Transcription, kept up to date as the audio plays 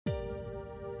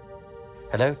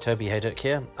Hello, Toby Hadoke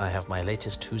here. I have my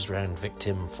latest Who's Round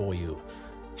victim for you.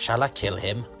 Shall I kill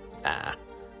him? Nah,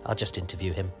 I'll just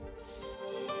interview him.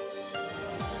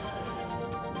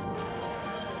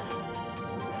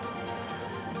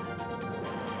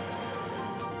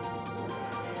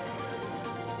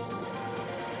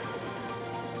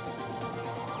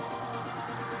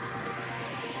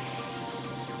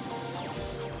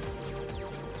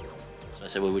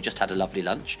 So we just had a lovely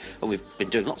lunch, and we've been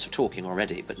doing lots of talking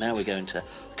already, but now we're going to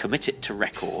commit it to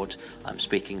record. I'm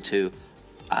speaking to,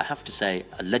 I have to say,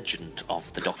 a legend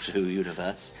of the Doctor Who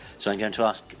universe. So I'm going to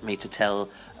ask me to tell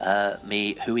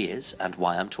me who he is and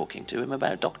why I'm talking to him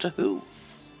about Doctor Who.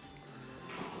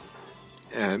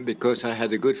 Because I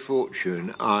had the good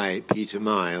fortune, Peter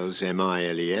Miles,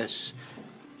 M-I-L-E-S,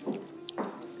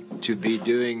 to be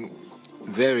doing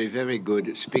very, very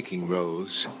good speaking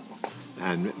roles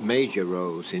and major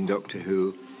roles in Doctor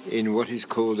Who in what is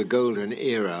called the golden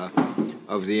era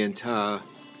of the entire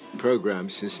programme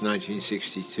since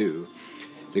 1962.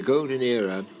 The golden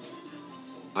era,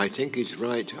 I think is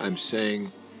right, I'm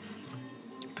saying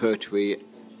Pertwee,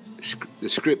 the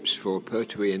scripts for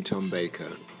Pertwee and Tom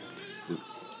Baker.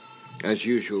 As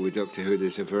usual with Doctor Who,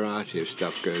 there's a variety of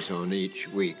stuff goes on each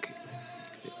week.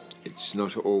 It's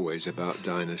not always about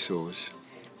dinosaurs.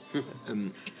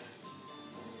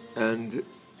 And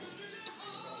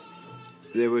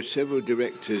there were several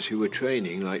directors who were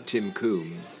training, like Tim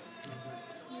Coombe,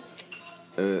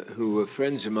 who were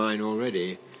friends of mine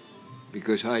already,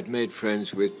 because I'd made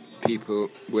friends with people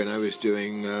when I was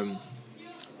doing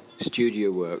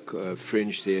studio work,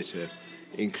 fringe theatre,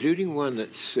 including one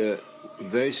that's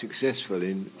very successful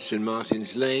in St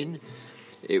Martin's Lane.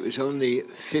 It was on the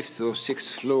 5th or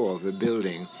 6th floor of a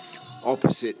building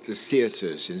opposite the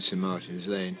theatres in St Martin's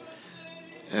Lane.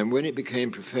 And when it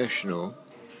became professional,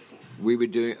 we were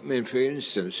doing, for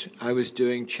instance, I was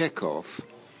doing Chekhov,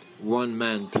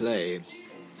 one-man play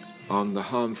on the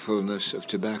harmfulness of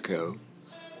tobacco,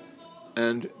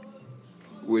 and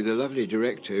with a lovely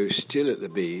director who's still at the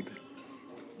Beeb,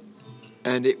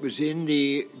 and it was in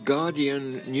the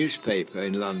Guardian newspaper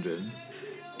in London,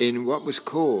 in what was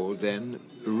called then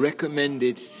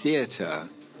recommended theatre.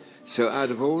 So out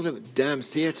of all the damn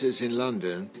theatres in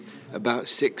London, about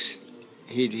 6...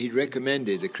 He'd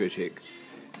recommended, the critic,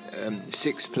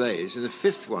 6 plays, and the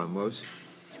 5th one was,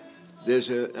 there's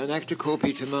an actor called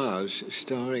Peter Miles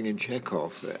starring in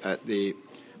Chekhov at the,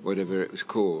 whatever it was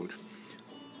called,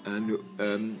 and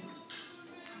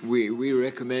we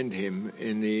recommend him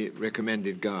in the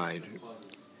recommended guide.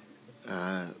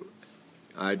 I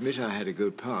admit I had a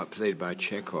good part, played by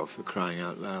Chekhov, for crying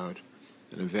out loud,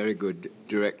 and a very good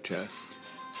director,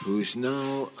 who's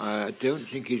now, I don't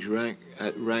think his rank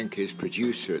is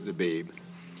producer at the Beeb.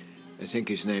 I think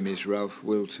his name is Ralph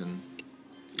Wilton.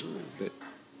 But,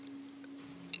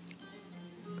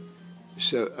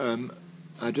 so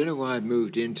I don't know why I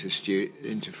moved into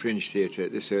fringe theatre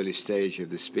at this early stage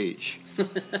of the speech.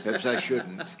 Perhaps I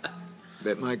shouldn't.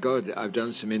 But my God, I've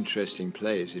done some interesting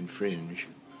plays in fringe.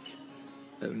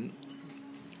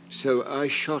 So I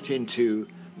shot into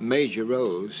major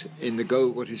roles in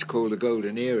what is called the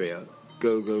golden era.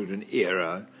 Golden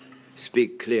era.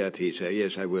 Speak clear, Peter.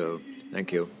 Yes, I will.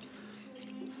 Thank you.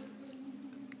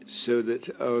 So that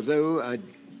although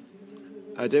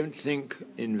I don't think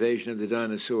Invasion of the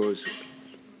Dinosaurs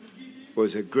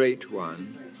was a great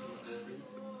one,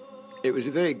 it was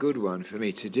a very good one for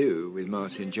me to do with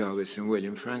Martin Jarvis and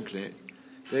William Franklin.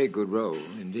 Very good role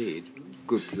indeed.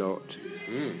 Good plot.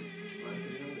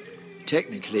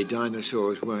 Technically,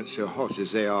 dinosaurs weren't so hot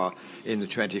as they are in the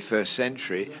 21st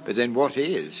century, but then what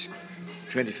is?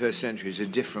 21st century is a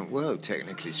different world,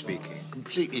 technically speaking.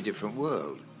 Completely different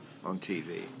world on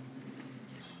TV.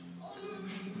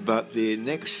 But the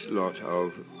next lot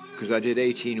of... Because I did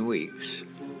 18 weeks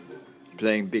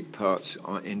playing big parts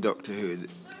in Doctor Who.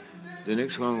 The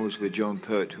next one was with John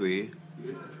Pertwee,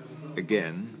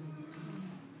 again.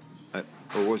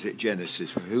 Or was it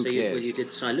Genesis? Who cares? You did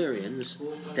Silurians,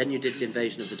 then you did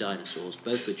Invasion of the Dinosaurs,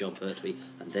 both with John Pertwee,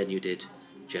 and then you did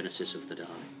Genesis of the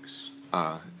Daleks.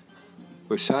 Well,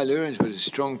 Silurians was a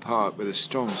strong part with a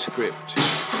strong script.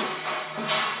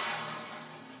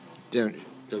 The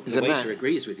waiter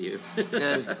agrees with you.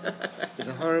 There's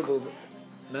a horrible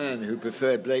man who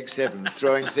preferred Blake Seven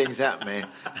throwing things at me.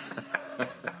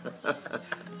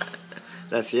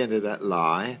 That's the end of that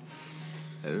lie.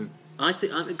 I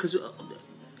think, because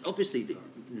obviously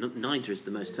neither is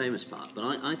the most famous part, but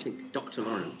I think Dr.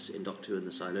 Lawrence in Doctor Who and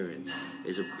the Silurians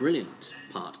is a brilliant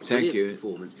part, Thank you.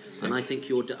 performance. And I think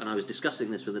and I was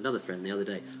discussing this with another friend the other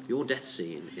day, your death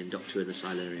scene in Doctor Who and the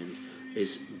Silurians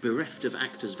is bereft of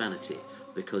actor's vanity,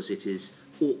 because it is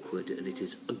awkward and it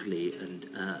is ugly and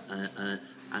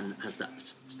has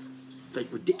that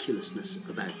ridiculousness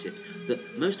about it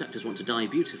that most actors want to die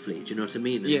beautifully. Do you know what I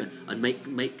mean? And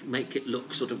make it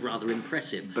look sort of rather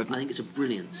impressive. But I think it's a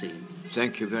brilliant scene.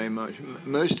 Thank you very much.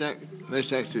 Most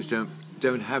actors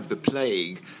don't have the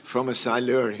plague from a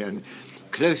Silurian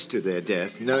close to their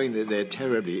death, knowing that they're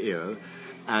terribly ill,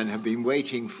 and have been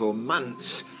waiting for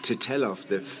months to tell off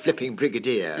the flipping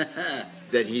brigadier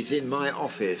that he's in my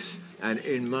office and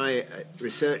in my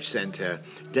research centre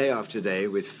day after day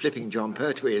with flipping John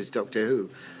Pertwee as Doctor Who.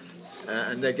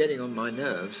 And they're getting on my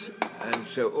nerves, and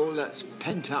so all that's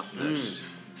pent-upness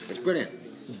It's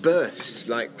brilliant. bursts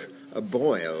like a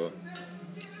boil.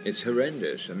 It's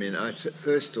horrendous. I mean, I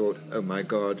first thought, oh my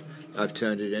God, I've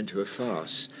turned it into a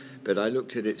farce. But I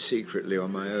looked at it secretly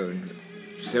on my own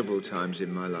several times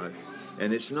in my life.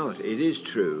 And it's not. It is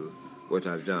true what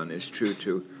I've done. It's true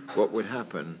to what would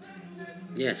happen.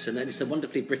 Yes, and it's a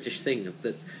wonderfully British thing of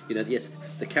the,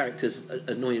 the character's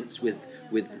annoyance with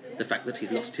the fact that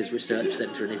he's lost his research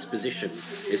centre and his position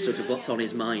is sort of what's on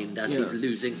his mind as he's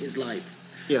losing his life.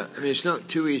 Yeah, I mean, it's not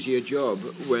too easy a job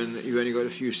when you've only got a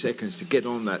few seconds to get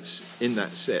on in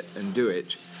that set and do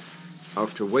it,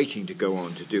 after waiting to go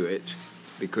on to do it,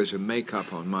 because of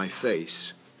makeup on my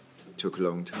face. Took a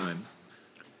long time.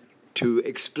 To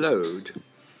explode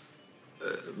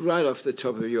right off the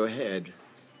top of your head.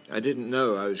 I didn't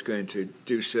know I was going to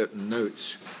do certain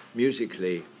notes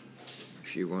musically,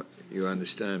 if you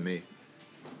understand me.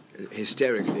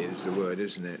 Hysterically is the word,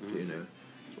 isn't it? You know,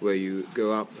 where you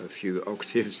go up a few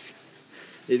octaves.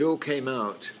 It all came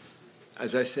out,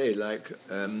 as I say, like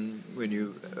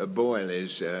when a boil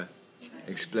is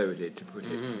exploded, to put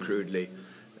it crudely.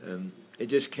 It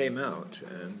just came out,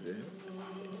 and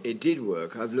it did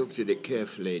work. I've looked at it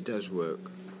carefully. It does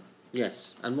work.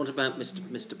 Yes, and what about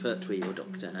Mr. Pertwee, your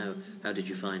doctor? How did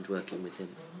you find working with him?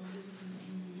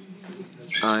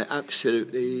 I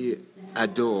absolutely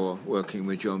adore working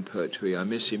with John Pertwee. I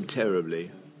miss him terribly.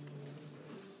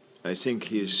 I think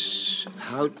he's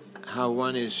how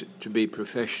one is to be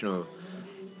professional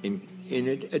in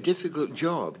a difficult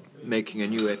job, making a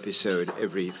new episode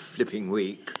every flipping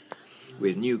week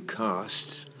with new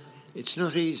casts. It's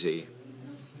not easy.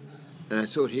 And I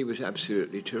thought he was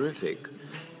absolutely terrific.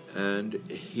 And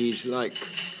he's like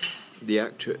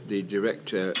the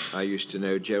director I used to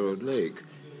know, Gerald Lake.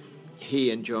 He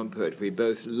and John Pertwee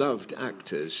both loved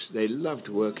actors. They loved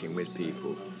working with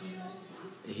people.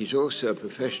 He's also a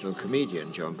professional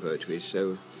comedian, John Pertwee,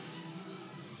 so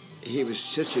he was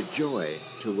such a joy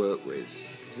to work with.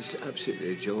 Just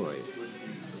absolutely a joy.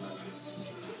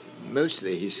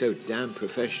 Mostly he's so damn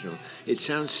professional. It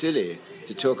sounds silly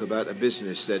to talk about a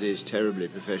business that is terribly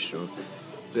professional,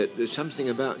 but there's something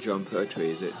about John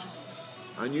Pertwee that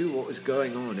I knew what was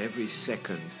going on every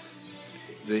second,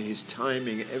 his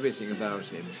timing, everything about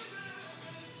him.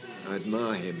 I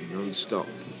admire him non-stop.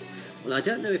 Well, I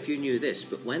don't know if you knew this,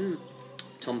 but when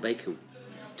Tom Baker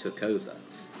took over,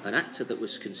 an actor that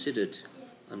was considered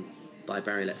by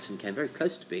Barry Letton came very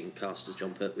close to being cast as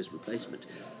John Pertwee's replacement,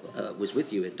 was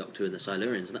with you in Doctor Who and the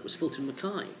Silurians, and that was Fulton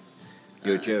Mackay.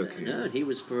 You're joking. No, he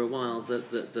was for a while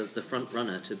the front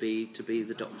runner to be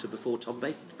the Doctor before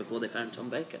they found Tom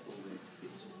Baker.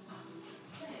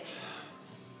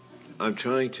 I'm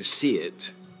trying to see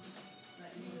it.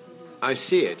 I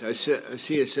see it. I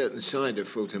see a certain side of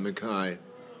Fulton Mackay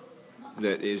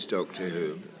that is Doctor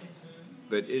Who.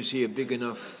 But is he a big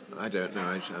enough? I don't know.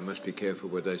 I must be careful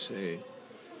what I say.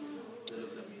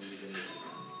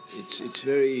 It's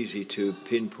very easy to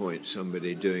pinpoint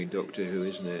somebody doing Doctor Who,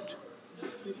 isn't it?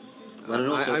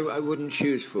 Well, I wouldn't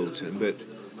choose Fulton, but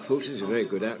Fulton's a very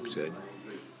good actor.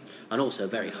 And also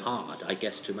very hard, I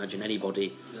guess, to imagine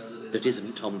anybody that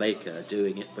isn't Tom Baker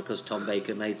doing it because Tom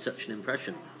Baker made such an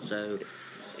impression. So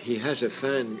he has a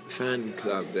fan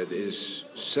club that is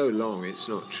so long it's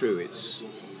not true. It's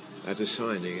at a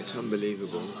signing. It's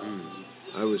unbelievable.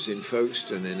 I was in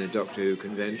Folkestone in a Doctor Who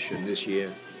convention this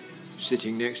year,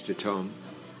 sitting next to Tom,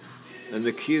 and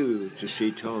the queue to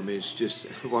see Tom is just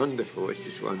wonderful. It's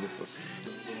just wonderful.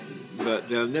 But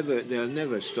they'll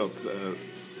never stop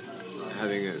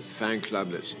having a fan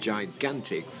club that's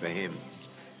gigantic for him.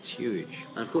 It's huge.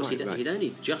 And of course, he'd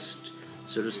only just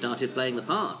sort of started playing the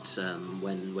part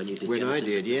when you did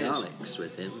Genesis of the Daleks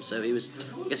with him. So I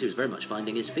guess he was very much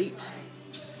finding his feet.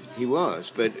 He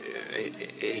was, but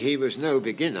he was no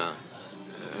beginner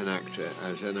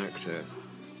as an actor.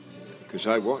 because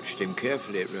I watched him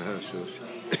carefully at rehearsals.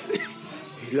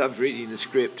 He loved reading the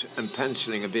script and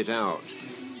penciling a bit out.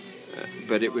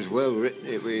 But it was well written.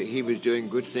 He was doing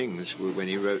good things when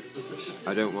he wrote,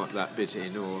 I don't want that bit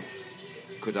in, or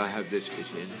could I have this bit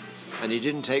in? And he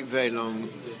didn't take very long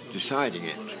deciding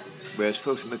it, whereas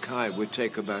Fulton Mackay would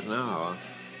take about an hour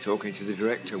talking to the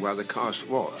director while the cast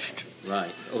watched.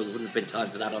 Right. Oh, there wouldn't have been time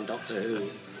for that on Doctor Who.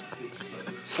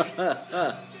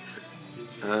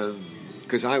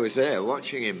 Because I was there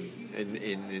watching him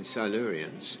in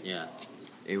Silurians. Yeah.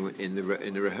 In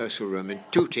the rehearsal room in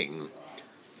Tooting.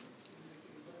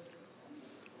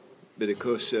 But of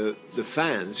course, the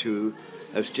fans who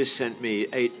have just sent me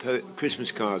 8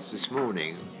 Christmas cards this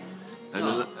morning,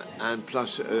 and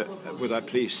plus, would I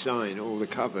please sign all the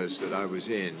covers that I was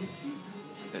in?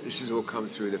 This has all come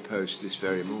through the post this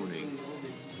very morning.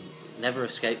 Never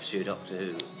escapes you, Doctor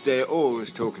Who. They're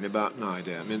always talking about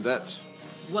Nida. I mean, that's...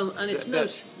 Well, and it's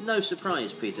no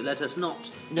surprise, Peter. Let us not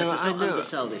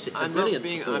undersell this. It's a brilliant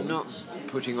performance. I'm not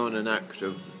putting on an act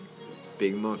of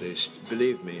being modest.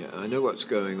 Believe me, I know what's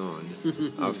going on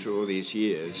after all these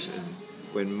years. And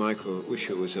when Michael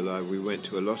Wisher was alive, we went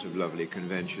to a lot of lovely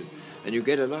conventions. And you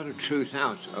get a lot of truth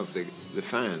out of the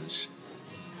fans.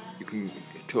 You can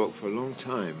talk for a long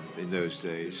time in those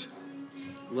days.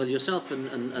 Well, yourself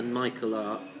and Michael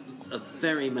are a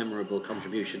very memorable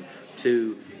contribution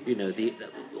to,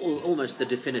 almost the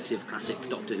definitive classic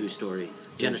Doctor Who story,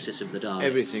 Genesis of the Daleks.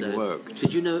 Everything worked.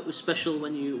 Did you know it was special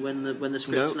when the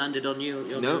scripts landed on you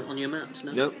on your mat?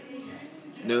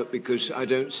 No, because I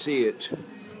don't see it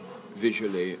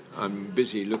visually. I'm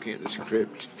busy looking at the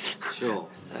script. Sure.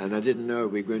 And I didn't know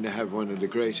we were going to have one of the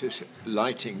greatest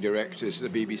lighting directors the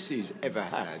BBC's ever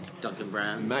had. Duncan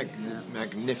Brown.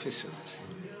 Magnificent.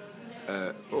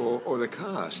 Or the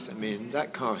cast. I mean,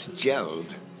 that cast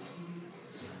gelled.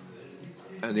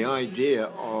 And the idea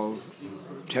of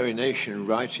Terry Nation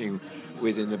writing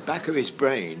with in the back of his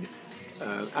brain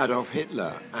Adolf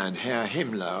Hitler and Herr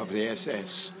Himmler of the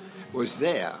SS was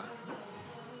there.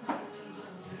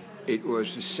 It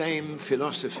was the same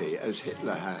philosophy as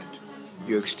Hitler had.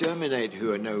 You exterminate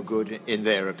who are no good in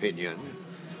their opinion.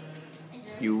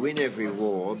 You win every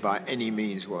war by any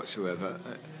means whatsoever.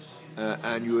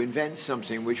 And you invent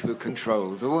something which will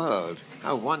control the world.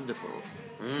 How wonderful.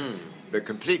 But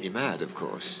completely mad, of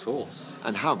course. Of course.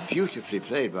 And how beautifully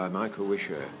played by Michael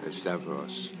Wisher as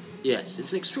Stavros. Yes,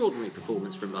 it's an extraordinary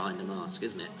performance from behind the mask,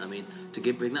 isn't it? I mean,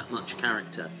 to bring that much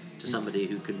character to somebody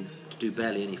who can do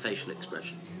barely any facial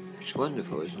expression. It's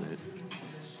wonderful, isn't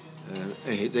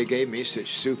it? They gave me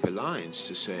such super lines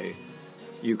to say.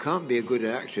 You can't be a good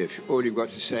actor if all you've got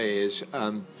to say is,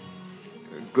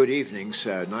 good evening,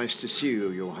 sir, nice to see you,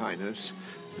 your highness.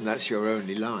 And that's your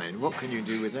only line. What can you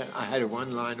do with that? I had a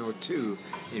one line or two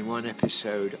in one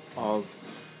episode of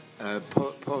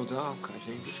Poldark, I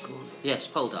think it's called. Yes,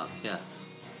 Poldark, yeah.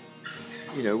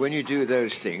 You know, when you do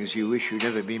those things, you wish you'd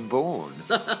never been born.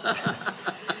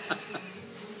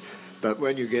 But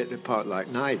when you get a part like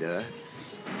Nida,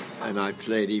 and I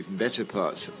played even better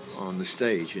parts on the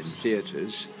stage in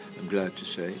theatres, I'm glad to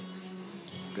say.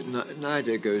 But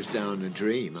Nida goes down a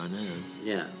dream, I know.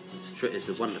 Yeah, it's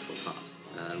a wonderful part.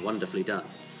 Wonderfully done.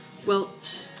 Well,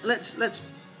 let's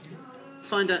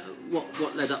find out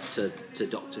what led up to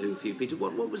Doctor Who for you, Peter.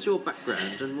 What was your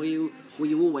background, and were you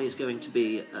always going to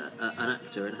be an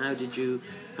actor, and how did you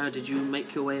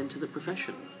make your way into the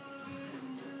profession?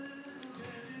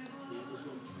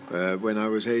 When I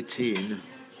was 18,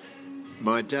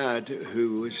 my dad,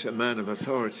 who was a man of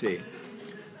authority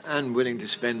and willing to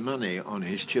spend money on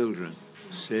his children,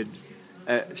 said.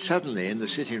 Suddenly in the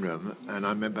sitting room, and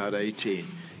I'm about 18,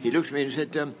 he looked at me and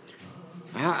said,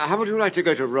 how would you like to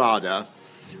go to RADA?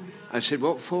 I said,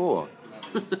 what for?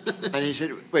 And he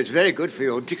said, well, it's very good for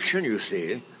your diction, you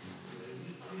see.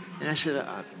 And I said,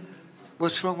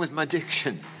 what's wrong with my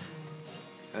diction?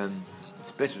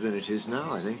 It's better than it is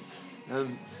now, I think.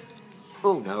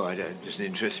 Oh, no, it doesn't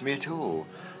interest me at all.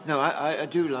 No, I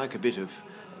do like a bit of...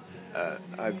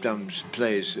 I've done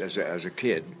plays as a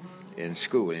kid in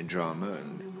school in drama,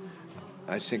 and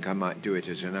I think I might do it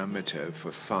as an amateur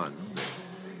for fun.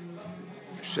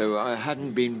 So I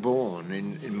hadn't been born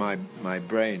in my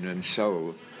brain and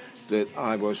soul that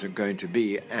I wasn't going to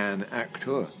be an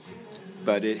actor.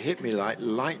 But it hit me like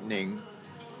lightning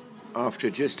after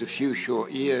just a few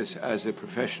short years as a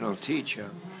professional teacher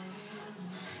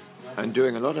and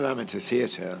doing a lot of amateur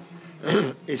theatre.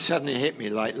 It suddenly hit me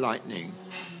like lightning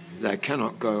that I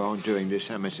cannot go on doing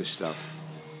this amateur stuff.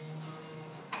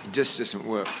 It just doesn't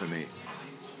work for me.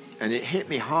 And it hit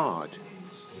me hard.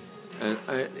 And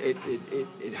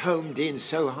it homed in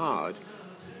so hard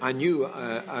I knew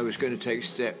I was going to take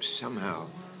steps somehow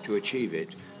to achieve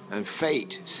it, and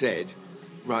fate said,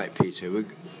 right, Peter, we're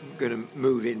going to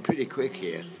move in pretty quick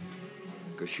here,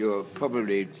 because you're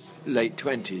probably late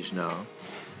 20s now,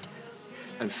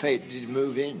 and fate did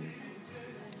move in.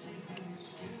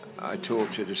 I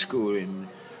taught at a school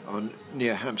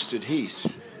near Hampstead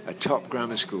Heath, a top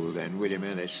grammar school then, William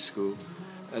Ellis School.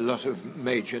 A lot of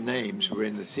major names were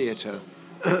in the theatre,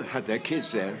 had their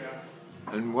kids there,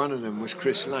 and one of them was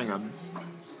Chris Langham,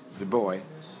 the boy,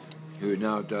 who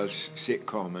now does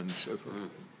sitcom and so forth.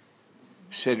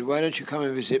 Said, why don't you come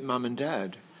and visit Mum and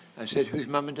Dad? I said, who's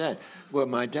Mum and Dad? Well,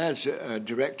 my dad's a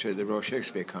director of the Royal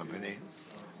Shakespeare Company,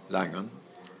 Langham,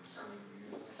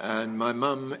 and my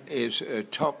mum is a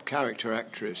top character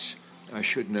actress. I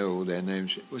should know all their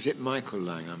names. Was it Michael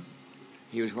Langham?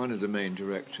 He was one of the main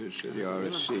directors of the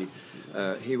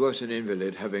RSC. He was an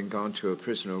invalid, having gone to a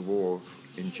prisoner of war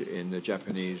in the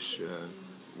Japanese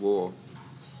war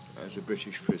as a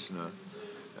British prisoner.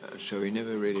 So he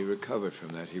never really recovered from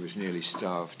that. He was nearly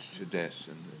starved to death.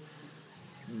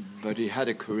 But he had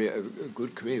a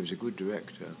good career. He was a good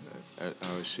director at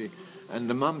RSC. And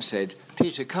the mum said,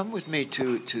 Peter, come with me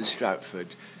to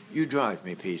Stratford. You drive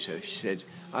me, Peter. She said,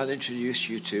 I'll introduce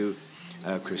you to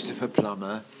Christopher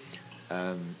Plummer,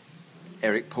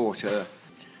 Eric Porter,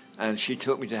 and she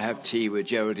took me to have tea with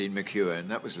Geraldine McEwen.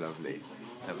 That was lovely.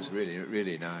 That was really,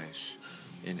 really nice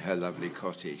in her lovely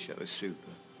cottage. That was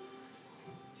super.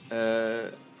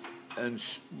 And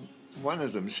one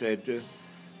of them said,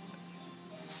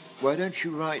 why don't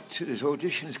you write, there's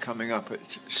auditions coming up at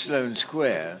Sloane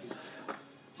Square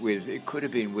with, it could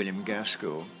have been William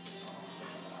Gaskell,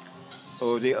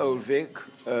 or the Old Vic,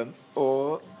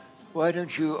 or why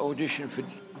don't you audition for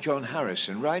John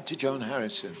Harrison? Write to John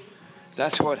Harrison.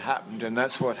 That's what happened, and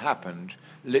that's what happened.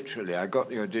 Literally, I got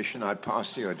the audition, I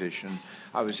passed the audition.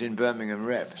 I was in Birmingham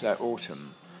Rep that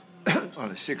autumn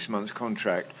on a 6-month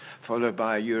contract, followed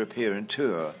by a European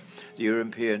tour. The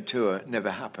European tour never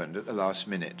happened at the last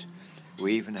minute.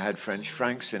 We even had French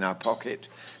francs in our pocket,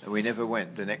 and we never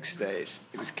went the next day.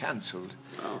 It was cancelled.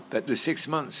 Oh. But the 6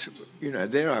 months,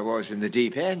 there I was in the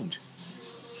deep end.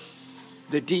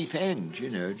 The deep end,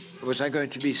 Was I going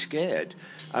to be scared?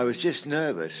 I was just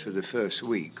nervous for the first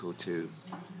week or two.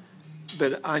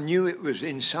 But I knew it was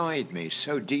inside me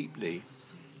so deeply.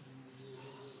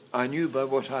 I knew by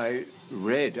what I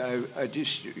read. I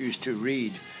just used to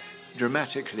read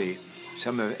dramatically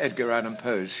some of Edgar Allan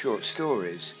Poe's short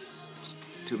stories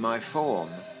to my form,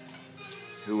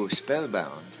 who was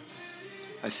spellbound.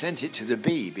 I sent it to the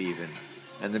Beeb even,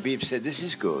 and the Beeb said, this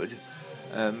is good,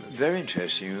 very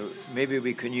interesting, maybe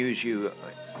we can use you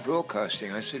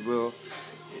broadcasting. I said, well,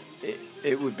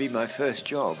 it would be my first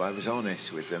job. I was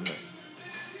honest with them,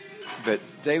 but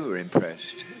they were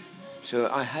impressed. So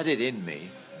I had it in me,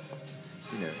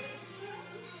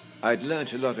 I'd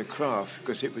learnt a lot of craft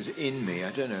because it was in me.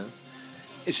 I don't know.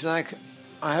 It's like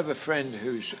I have a friend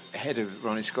who's head of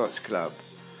Ronnie Scott's club.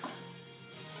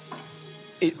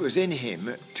 It was in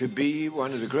him to be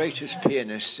one of the greatest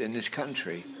pianists in this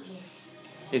country.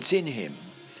 It's in him.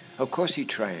 Of course he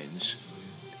trains.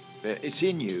 But it's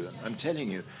in you, I'm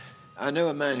telling you. I know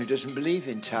a man who doesn't believe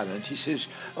in talent. He says,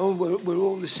 oh, we're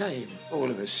all the same, all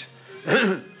of us.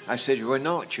 I said, we're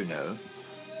not,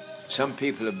 Some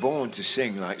people are born to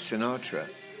sing like Sinatra.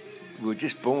 We're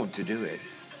just born to do it.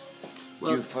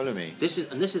 Well, you follow me? This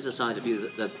is a side of you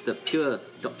that the pure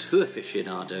Doctor Who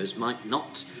aficionados might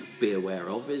not be aware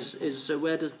of. Is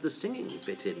where does the singing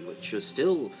fit in, which you're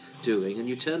still doing? And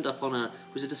you turned up on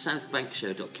was it a South Bank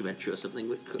Show documentary or something?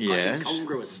 Which yes. Quite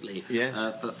incongruously,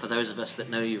 yes. For those of us that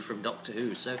know you from Doctor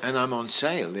Who. So. And I'm on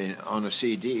sale on a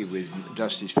CD with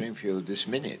Dusty Springfield this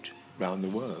minute round the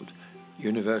world.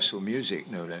 Universal Music,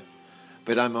 no less.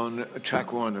 But I'm on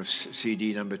track 1 of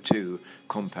CD number 2,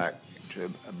 compact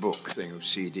a book thing of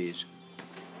CDs.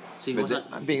 See,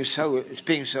 it's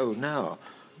being sold now.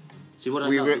 See, what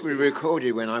we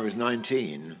recorded when I was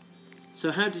 19.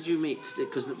 So how did you meet?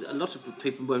 Because a lot of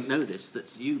people won't know this,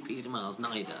 that you, Peter Miles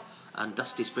Nyder, and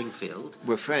Dusty Springfield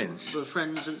were friends.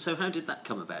 And so how did that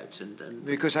come about? And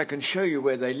because I can show you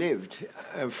where they lived,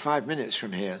 5 minutes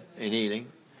from here in Ealing.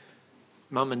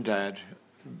 Mum and Dad,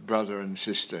 brother and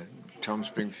sister, Tom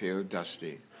Springfield,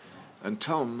 Dusty. And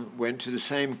Tom went to the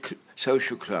same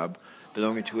social club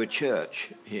belonging to a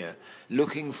church here,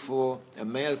 looking for a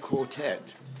male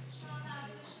quartet,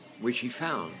 which he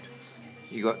found.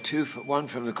 He got one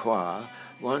from the choir,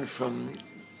 one from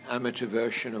amateur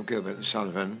version of Gilbert and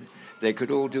Sullivan. They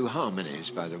could all do harmonies,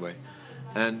 by the way.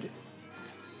 And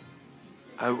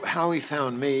how he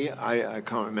found me, I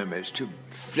can't remember. It's too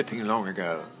flipping long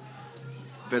ago.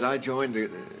 But I joined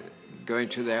going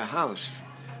to their house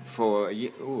for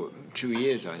 2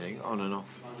 years, I think, on and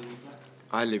off.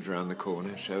 I lived around the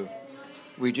corner, so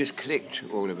we just clicked,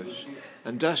 all of us.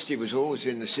 And Dusty was always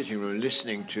in the sitting room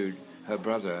listening to her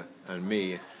brother and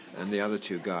me and the other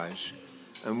two guys.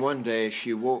 And one day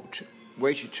she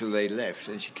waited till they left,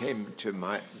 and she came to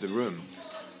the room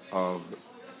of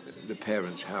the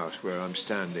parents' house where I'm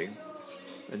standing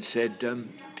and said,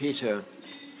 Peter,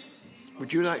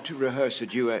 would you like to rehearse a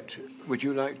duet? Would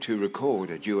you like to record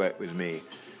a duet with me?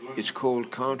 It's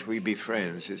called Can't We Be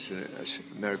Friends? It's an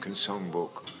American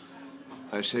songbook.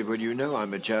 I said, well, you know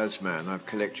I'm a jazz man. I've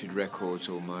collected records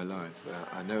all my life.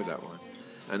 I know that one.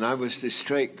 And I was the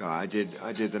straight guy. I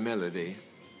did the melody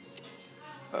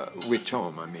with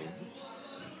Tom, I mean.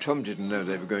 Tom didn't know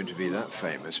they were going to be that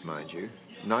famous, mind you.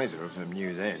 Neither of them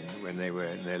knew then, when they were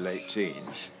in their late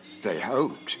teens. They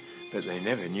hoped, but they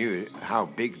never knew how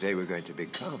big they were going to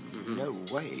become. Mm-hmm. No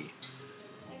way.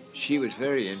 She was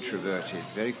very introverted,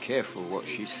 very careful what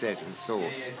she said and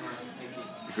thought,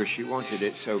 because she wanted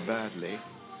it so badly.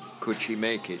 Could she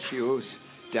make it? She always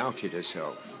doubted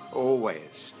herself,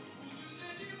 always.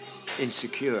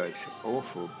 Insecure, it's an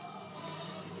awful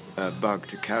bug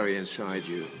to carry inside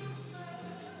you.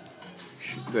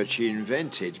 But she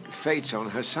invented, fate's on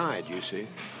her side, you see,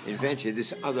 invented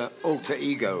this other alter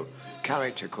ego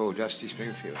character called Dusty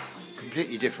Springfield.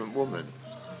 Completely different woman.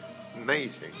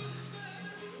 Amazing.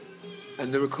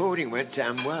 And the recording went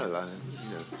damn well,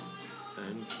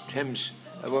 And Thames,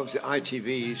 what was it,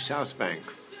 ITV South Bank,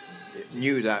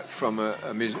 knew that from a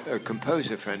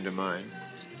composer friend of mine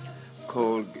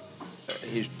called,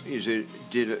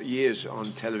 did years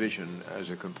on television as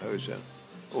a composer,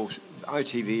 also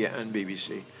ITV and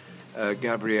BBC,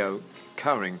 Gabriel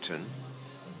Carrington.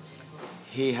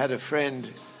 He had a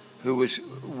friend who was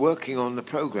working on the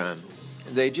program.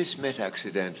 They just met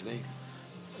accidentally.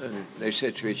 And they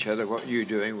said to each other, what are you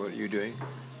doing, what are you doing?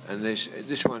 And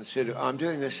this one said, I'm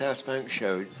doing the South Bank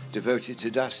show devoted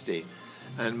to Dusty.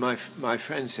 And my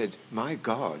friend said, my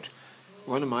God,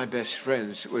 one of my best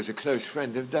friends was a close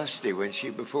friend of Dusty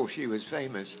before she was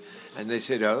famous. And they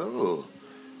said, oh,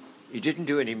 he didn't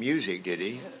do any music, did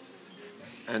he?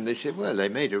 And they said, well, they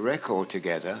made a record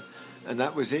together, and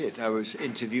that was it. I was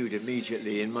interviewed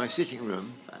immediately in my sitting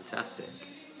room. Fantastic.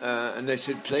 And they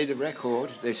said, play the record.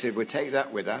 They said, we'll take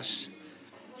that with us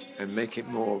and make it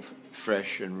more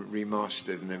fresh and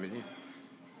remastered and everything.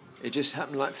 It just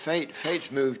happened like fate. Fate's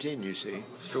moved in, you see.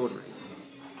 Extraordinary.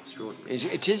 Extraordinary.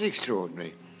 It is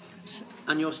extraordinary.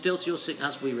 And you're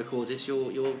as we record this,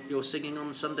 you're singing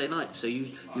on Sunday night. So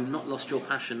you've not lost your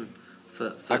passion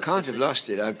for I can't have lost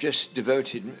it. I've just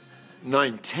devoted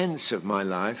 9/10 of my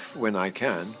life, when I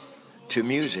can, to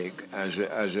music as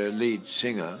a lead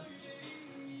singer.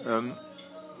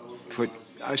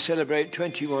 I celebrate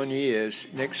 21 years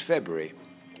next February,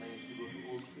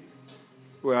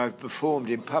 where I've performed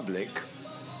in public.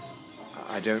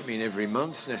 I don't mean every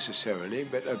month necessarily,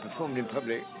 but I've performed in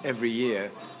public every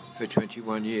year for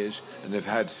 21 years, and I've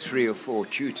had 3 or 4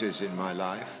 tutors in my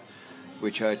life,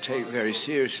 which I take very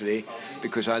seriously,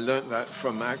 because I learnt that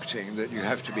from acting, that you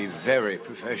have to be very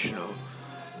professional,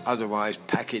 otherwise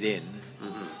pack it in.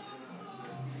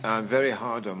 Mm-hmm. I'm very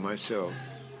hard on myself.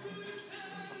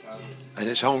 And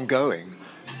it's ongoing,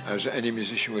 as any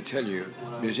musician will tell you.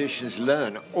 Musicians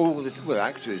learn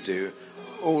actors do,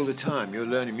 all the time. You're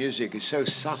learning music. It's so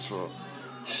subtle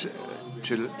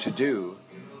to do,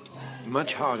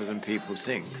 much harder than people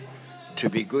think, to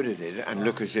be good at it and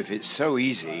look as if it's so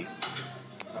easy.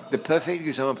 The perfect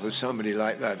example of somebody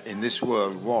like that in this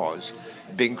world was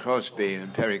Bing Crosby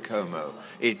and Perry Como.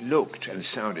 It looked and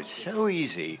sounded so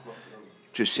easy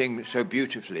to sing so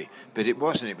beautifully, but it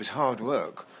wasn't. It was hard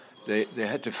work. They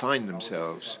had to find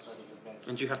themselves.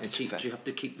 And do you have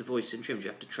to keep the voice in trim? Do you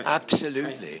have to train?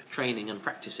 Absolutely. Training and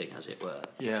practicing, as it were.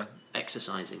 Yeah.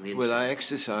 Exercising the instrument. Well, I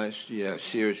exercised,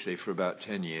 seriously for about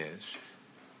 10 years,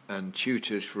 and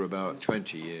tutors for about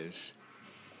 20 years.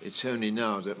 It's only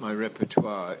now that my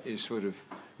repertoire is sort of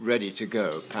ready to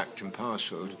go, packed and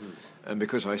parcelled, and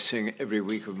because I sing every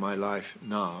week of my life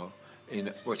now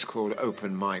in what's called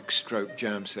open mic stroke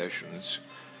jam sessions,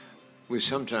 with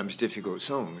sometimes difficult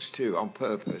songs too, on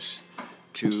purpose,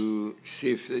 to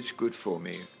see if it's good for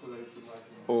me,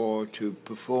 or to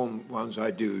perform ones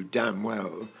I do damn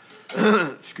well,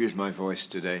 excuse my voice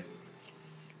today,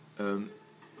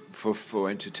 for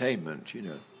entertainment,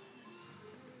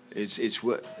 It's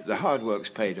the hard work's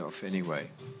paid off anyway.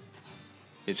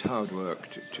 It's hard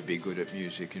work to be good at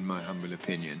music, in my humble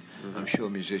opinion. Mm-hmm. I'm sure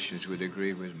musicians would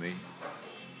agree with me,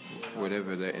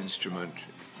 whatever their instrument,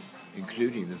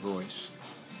 including the voice.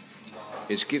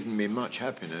 It's given me much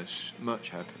happiness, much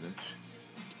happiness.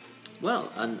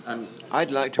 Well, and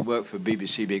I'd like to work for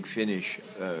BBC Big Finish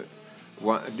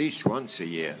at least once a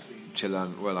year till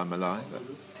I'm alive.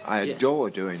 I adore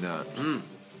doing that.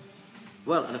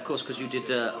 Well, and of course, because you did,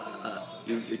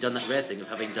 you've done that rare thing of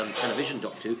having done television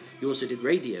Doctor Who. You also did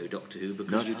radio Doctor Who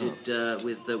because you did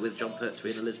with John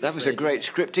Pertwee and Elizabeth. That was a great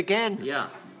script again. Yeah.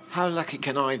 How lucky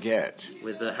can I get?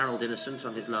 With Harold Innocent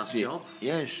on his last job.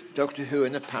 Yes, Doctor Who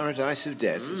and the Paradise of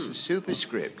Death. It's a super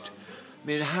script. I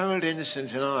mean, Harold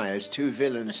Innocent and I as two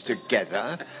villains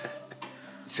together.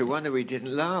 It's a wonder we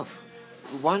didn't laugh.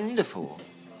 Wonderful.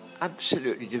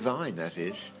 Absolutely divine, that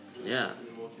is. Yeah.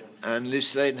 And Liz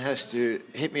Sladen has to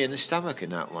hit me in the stomach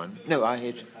in that one. No,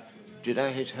 did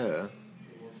I hit her?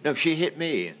 No, she hit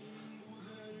me.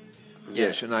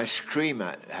 Yes, and I scream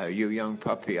at her, "You young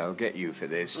puppy, I'll get you for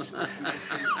this."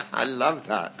 I love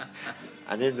that.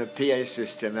 And in the PA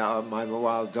system, my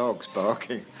wild dog's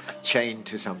barking, chained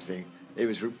to something. It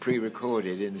was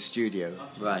pre-recorded in the studio.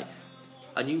 Right.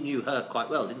 And you knew her quite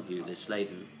well, didn't you, Liz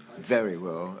Sladen? Very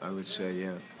well, I would say,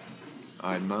 yeah.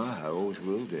 I admire her, always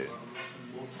will do.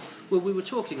 Well, we were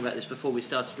talking about this before we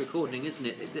started recording, isn't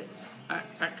it?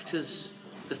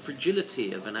 The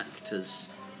fragility of an actor's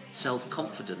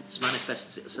self-confidence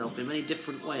manifests itself in many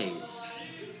different ways,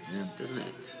 doesn't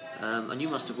it? And you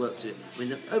must have worked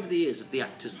with, over the years of the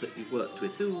actors that you've worked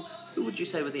with, who would you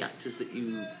say were the actors that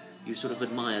you sort of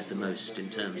admired the most in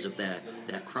terms of their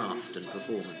craft and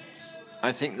performance?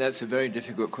 I think that's a very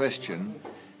difficult question,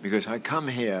 because I come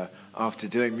here after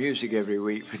doing music every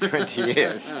week for 20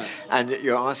 years, and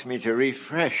you're asking me to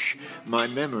refresh my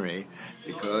memory,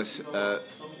 because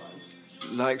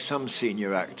like some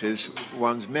senior actors,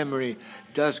 one's memory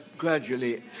does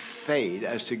gradually fade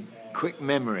as to quick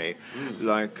memory,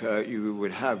 like you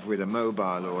would have with a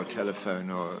mobile or a telephone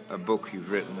or a book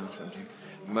you've written or something.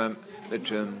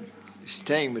 But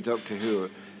staying with Doctor Who,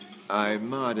 I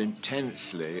admired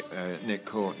intensely Nick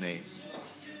Courtney.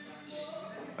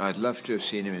 I'd love to have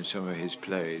seen him in some of his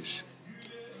plays,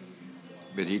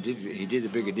 but he did the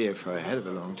Brigadier for a hell of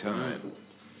a long time.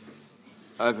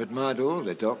 I've admired all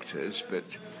the Doctors, but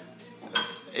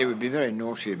it would be very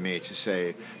naughty of me to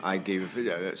say I give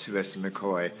Sylvester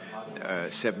McCoy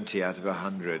 70 out of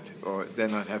 100, or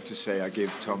then I'd have to say I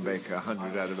give Tom Baker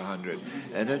 100 out of 100.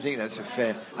 I don't think that's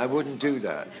fair. I wouldn't do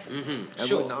that. I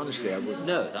wouldn't, honestly, I wouldn't.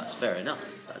 No, that's fair enough.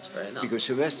 That's fair enough. Because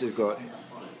Sylvester's got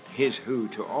his Who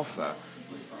to offer.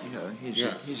 You know,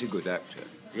 he's a good actor.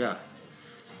 Yeah.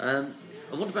 And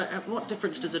what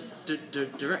difference does a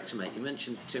director make? You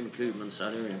mentioned Tim Koopman's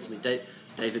Silurians. I mean,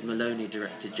 David Maloney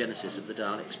directed Genesis of the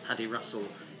Daleks, Paddy Russell,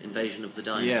 Invasion of the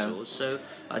Dinosaurs. Yeah. So,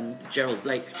 and Gerald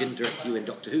Blake didn't direct you in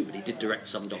Doctor Who, but he did direct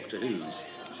some Doctor Who's.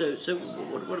 So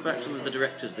what about some of the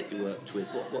directors that you worked with?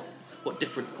 What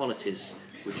different qualities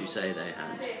would you say they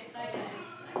had?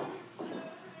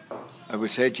 I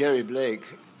would say Jerry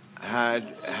Blake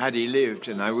had he lived,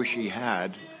 and I wish he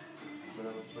had.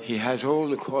 He has all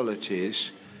the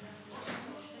qualities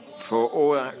for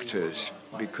all actors,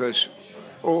 because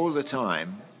all the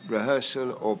time,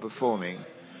 rehearsal or performing,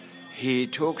 he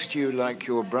talks to you like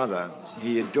your brother.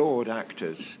 He adored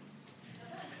actors.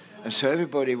 And so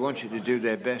everybody wanted to do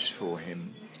their best for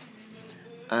him.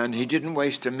 And he didn't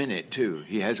waste a minute, too.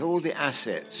 He has all the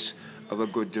assets of a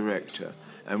good director.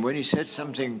 And when he said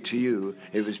something to you,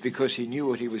 it was because he knew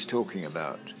what he was talking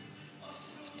about.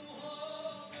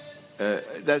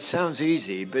 That sounds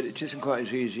easy, but it isn't quite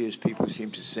as easy as people seem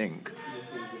to think,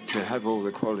 to have all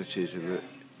the qualities of a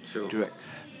director.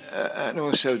 And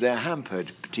also they're hampered,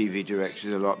 TV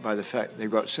directors, a lot by the fact they've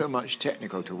got so much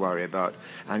technical to worry about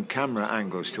and camera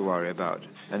angles to worry about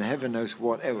and heaven knows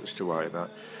what else to worry about.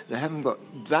 They haven't got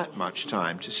that much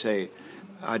time to say,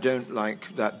 I don't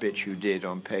like that bit you did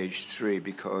on page 3,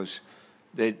 because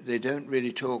they don't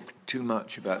really talk too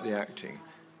much about the acting.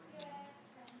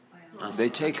 They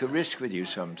take a risk with you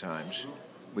sometimes,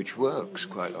 which works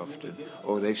quite often,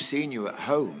 or they've seen you at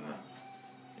home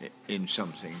in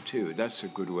something too. That's a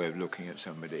good way of looking at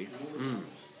somebody.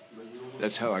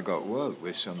 That's how I got work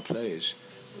with some plays.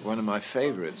 One of my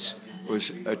favourites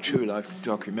was a true life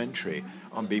documentary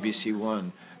on BBC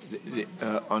One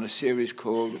on a series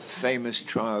called Famous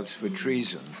Trials for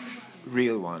Treason,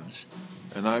 real ones.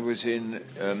 And I was in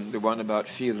the one about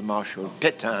Field Marshal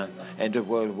Pétain, end of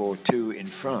World War II in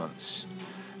France,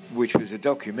 which was a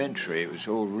documentary. It was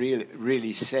all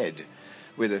really said,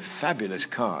 with a fabulous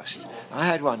cast. I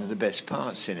had one of the best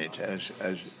parts in it as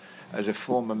a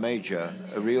former major,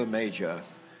 a real major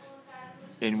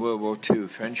in World War II,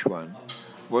 French one.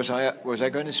 Was I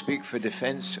going to speak for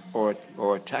defence or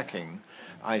attacking?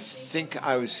 I think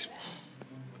I was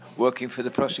working for the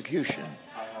prosecution.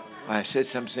 I said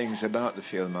some things about the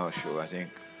Field Marshal, I think.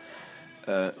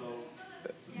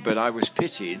 But I was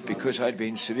pitied because I'd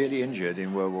been severely injured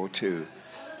in World War II,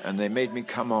 and they made me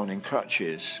come on in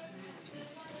crutches,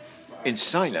 in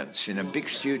silence, in a big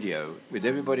studio, with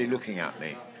everybody looking at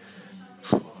me,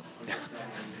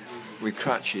 with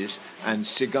crutches, and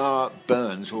cigar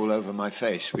burns all over my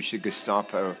face, which the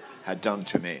Gestapo had done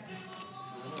to me.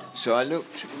 So I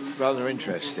looked rather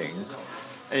interesting,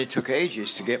 and it took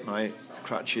ages to get my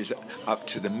crutches up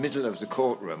to the middle of the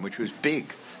courtroom, which was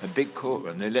big, a big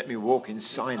courtroom. They let me walk in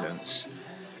silence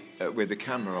with the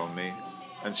camera on me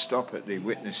and stop at the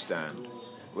witness stand,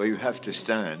 where you have to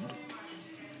stand.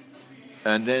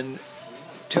 And then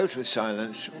total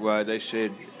silence, where they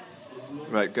said,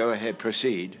 right, go ahead,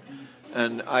 proceed.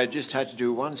 And I just had to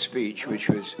do one speech, which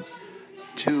was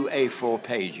 2 A4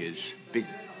 pages, big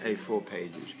A4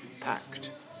 pages,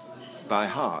 packed by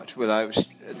heart. Well, I was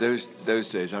those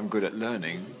days I'm good at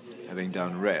learning, having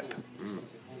done rep.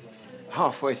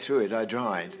 Halfway through it, I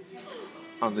dried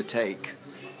on the take,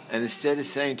 and instead of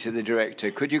saying to the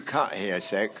director, "Could you cut here a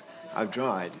sec? I've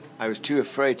dried," I was too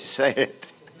afraid to say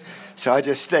it, so I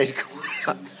just stayed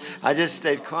quiet. I just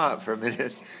stayed quiet for a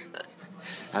minute.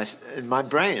 In my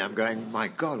brain, I'm going, "My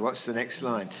God, what's the next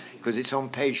line?" Because it's on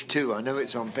page 2. I know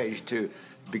it's on page 2.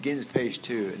 It begins page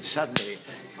 2, and suddenly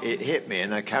it hit me,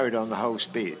 and I carried on the whole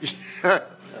speech.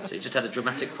 So you just had a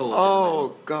dramatic pause.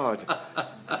 Oh, God.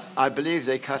 I believe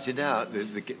they cut it out,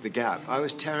 the gap. I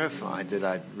was terrified that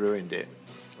I'd ruined it,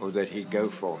 or that he'd go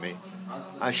for me.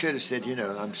 I should have said,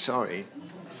 "I'm sorry.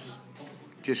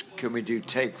 Just can we do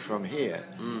take from here?"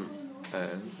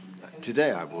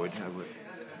 Today I would.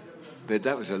 But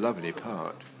that was a lovely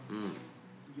part.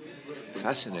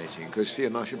 Fascinating, because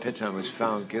Field Marshal Pétain was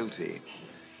found guilty,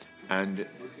 and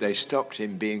they stopped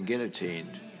him being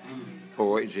guillotined,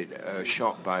 or is it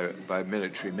shot by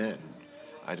military men?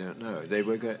 I don't know. They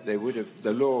would have.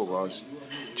 The law was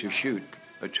to shoot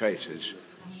traitors.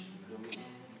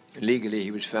 Legally,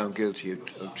 he was found guilty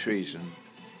of treason,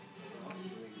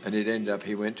 and it ended up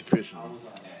he went to prison.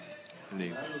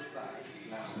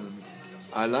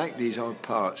 I like these odd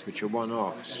parts, which are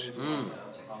one-offs.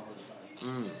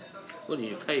 Well,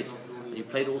 you've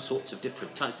played all sorts of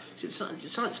different types.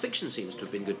 Science fiction seems to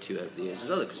have been good to you over the years as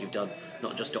well, because you've done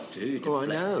not just Doctor Who, you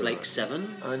did Blake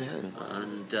 7. I know.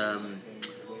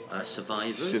 And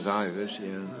Survivors. Survivors,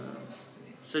 yeah.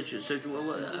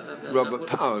 Robert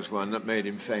Powell's one that made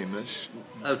him famous.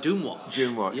 Oh, Doomwatch.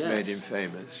 Doomwatch yes. made him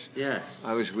famous. Yes.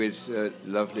 I was with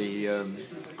lovely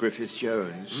Griffith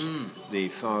Jones, the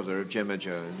father of Gemma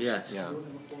Jones. Yes. Yeah.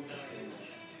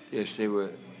 Yes, they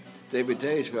were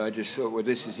days where I just thought, well,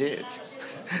 this is it.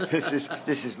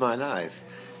 this is my life.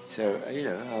 So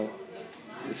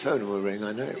the phone will ring.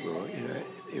 I know it will.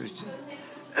 It was.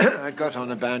 I got on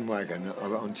a bandwagon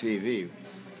on TV.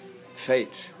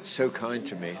 Fate, so kind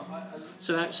to me.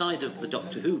 So outside of the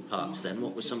Doctor Who parts then,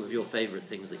 what were some of your favourite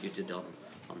things that you did on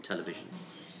television?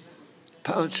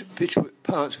 Parts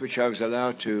which I was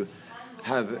allowed to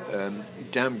have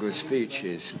damn good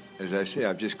speeches. As I say,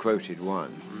 I've just quoted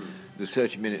one. The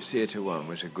 30-minute theatre one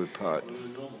was a good part.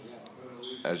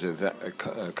 As a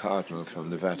cardinal from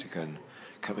the Vatican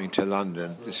coming to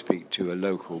London to speak to a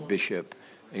local bishop,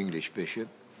 English bishop,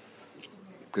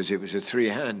 because it was a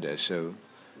three-hander, so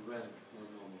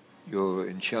you're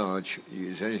in charge.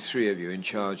 There's only 3 of you in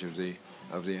charge of the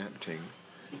acting.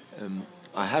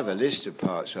 I have a list of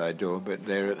parts I adore, but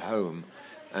they're at home,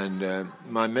 and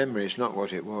my memory is not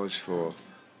what it was for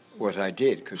what I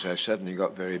did, because I suddenly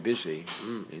got very busy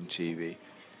in TV.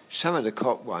 Some of the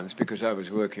cop ones, because I was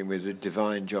working with the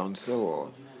divine John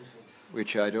Thor,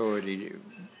 which I'd already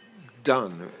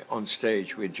done on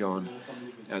stage with John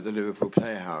at the Liverpool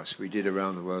Playhouse. We did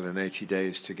Around the World in 80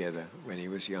 Days together when he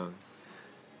was young.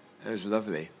 It was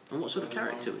lovely. And what sort of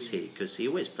character was he? Because he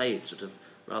always played sort of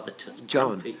rather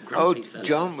grumpy fellows.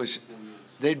 John was...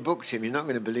 They'd booked him, you're not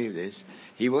going to believe this.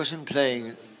 He wasn't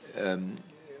playing...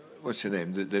 what's her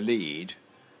name? The lead,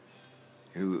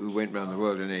 who went round the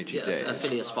world in 80 days.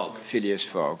 Phileas Fogg. Phileas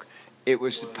Fogg. It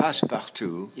was the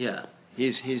Passepartout. Yeah.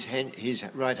 His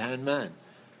right-hand man.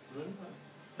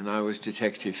 And I was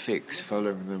Detective Fix,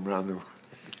 following them round the world.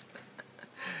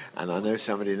 And I know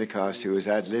somebody in the cast who was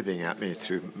ad-libbing at me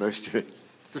through most of it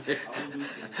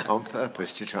on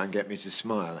purpose to try and get me to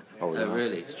smile. Oh,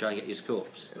 really? To try and get you to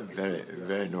corpse? Very,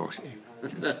 very naughty.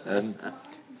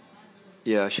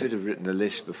 Yeah, I should have written a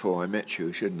list before I met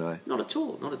you, shouldn't I? Not at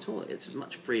all, not at all. It's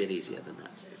much freer and easier than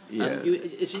that. Yeah.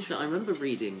 It's interesting. I remember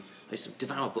reading used to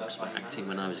devour books about acting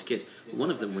when I was a kid.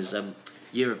 One of them was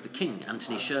Year of the King,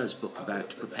 Anthony Sher's book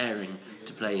about preparing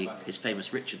to play his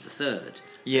famous Richard III.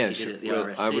 Yes, he did at the well,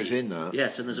 RSC. I was in that.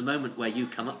 Yes, and there's a moment where you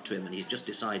come up to him and he's just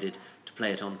decided to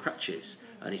play it on crutches.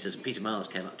 And he says, Peter Miles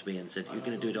came up to me and said, "You're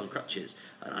going to do it on crutches?"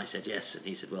 And I said, "Yes." And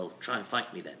he said, "Well, try and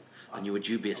fight me then." And you were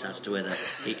dubious as to whether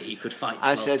he could fight.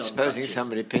 I said, on supposing crutches.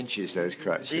 somebody pinches those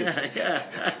crutches. Yeah.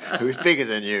 Who's bigger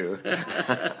than you?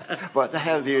 What the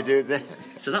hell do you do then?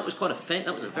 So that was quite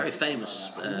that was a very famous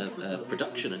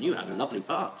production, and you had a lovely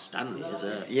part. Stanley is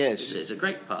a Yes. is a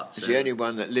great part. It's So. the only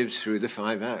one that lives through the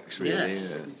 5 acts, really.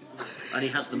 Yes. And he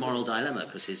has the moral dilemma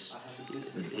because his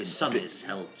son is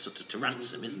held sort of to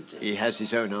ransom, isn't he? He has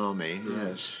his own army,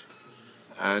 yes.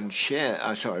 And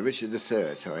Richard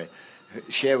III, sorry.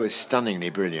 Cher was stunningly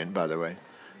brilliant, by the way.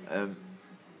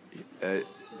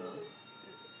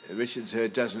 Richard III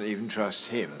doesn't even trust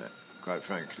him, quite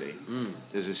frankly.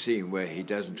 There's a scene where he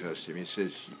doesn't trust him. He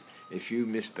says, "If you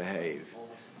misbehave,"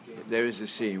 there is a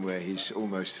scene where he's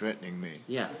almost threatening me.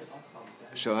 Yeah.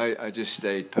 So I just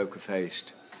stayed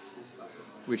poker-faced,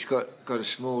 which got a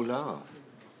small laugh.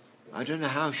 I don't know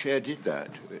how Cher did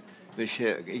that. But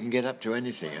Cher, he can get up to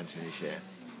anything, Anthony Cher.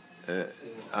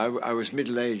 I was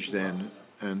middle-aged then,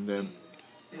 and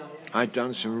I'd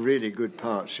done some really good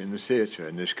parts in the theatre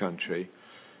in this country.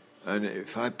 And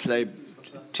if I played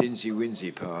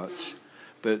tinsy-winsy parts,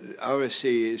 but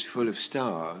RSC is full of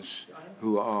stars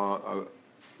who are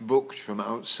booked from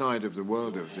outside of the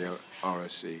world of the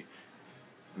RSC.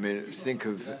 I mean, think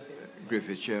of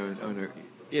Griffith Jones. Oh no,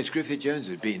 yes, Griffith Jones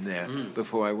had been there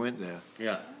before I went there.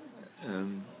 Yeah.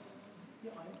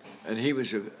 And he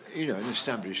was an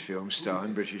established film star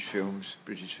in British films.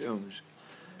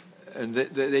 And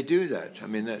they do that. I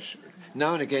mean, that's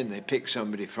now and again they pick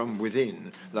somebody from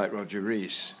within, like Roger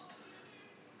Rees,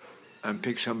 and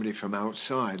pick somebody from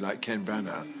outside, like Ken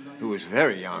Branagh, who was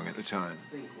very young at the time.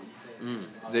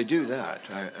 They do that,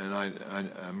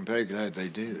 I'm very glad they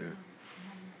do.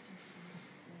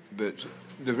 But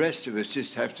the rest of us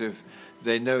just have to.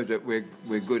 They know that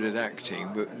we're good at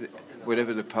acting, but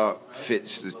whatever the part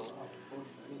fits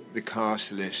the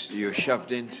cast list, you're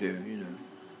shoved into,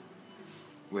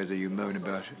 whether you moan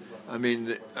about it. I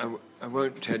mean, I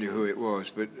won't tell you who it was,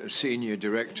 but a senior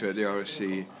director at the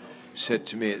RSC said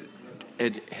to me,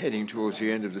 heading towards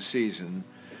the end of the season,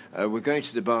 "We're going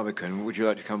to the Barbican, would you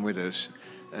like to come with us?"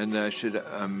 And I said,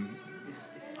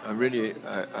 I really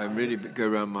go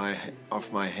around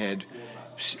off my head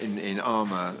in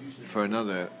armour for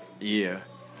another year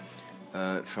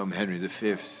from Henry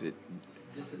V.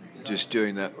 Just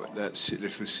doing that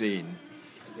little scene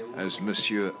as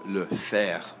Monsieur Le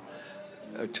Fer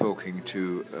talking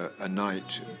to a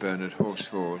knight, Bernard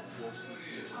Horsfall,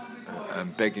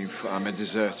 I'm a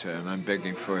deserter and I'm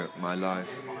begging for my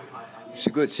life. It's a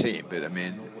good scene, but I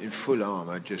mean, in full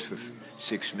armour just for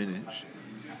 6 minutes.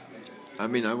 I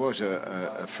mean, I was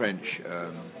a French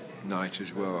knight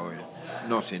as well,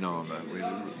 not in armour, with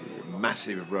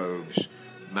massive robes,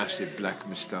 massive black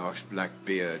moustache, black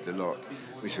beard, a lot,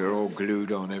 which were all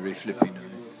glued on every flipping night.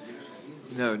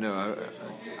 No,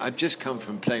 I'd just come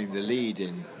from playing the lead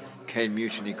in Caine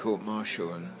Mutiny Court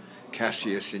Martial and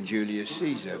Cassius and Julius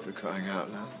Caesar, for crying out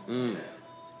loud.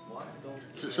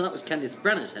 So that was Kenneth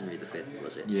Branagh's Henry V,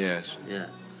 was it? Yes. Yeah.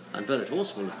 And Bernard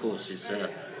Horsfall, of course, is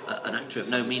an actor of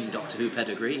no mean Doctor Who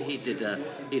pedigree. He did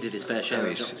his fair share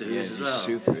of Doctor Who's as well. He's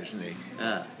super, isn't he?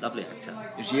 Yeah, lovely actor.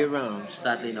 Is he around?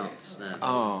 Sadly not, no.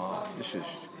 Oh,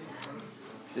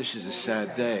 this is a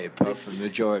sad day. Apart from the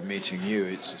joy of meeting you,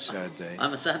 it's a sad day.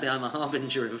 I'm a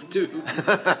harbinger of doom.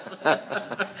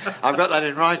 I've got that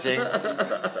in writing.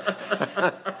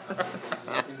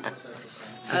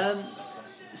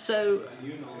 So,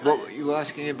 what were you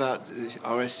asking about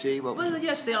RSC? Well,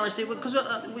 yes, the RSC. Because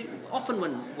we often,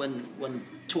 when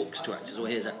talks to actors or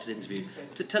hears actors interviewed,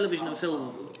 television and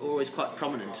film are always quite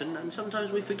prominent, and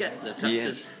sometimes we forget that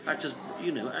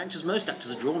most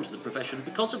actors are drawn to the profession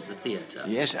because of the theatre.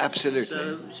 Yes,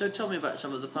 absolutely. So tell me about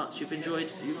some of the parts you've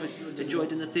enjoyed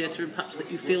in the theatre, and perhaps that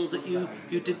you feel that you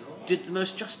did the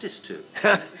most justice to.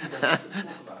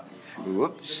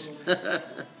 Whoops.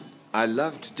 I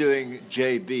loved doing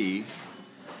J.B.,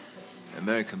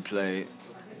 American play,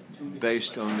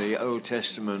 based on the Old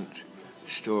Testament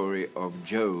story of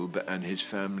Job and his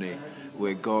family,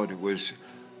 where God was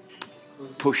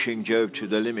pushing Job to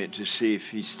the limit to see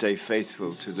if he'd stay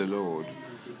faithful to the Lord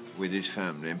with his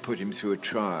family and put him through a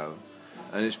trial.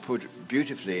 And it's put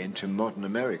beautifully into modern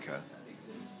America.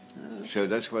 So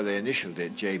that's why they initialed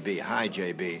it, J.B. Hi,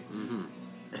 J.B.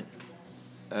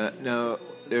 Now,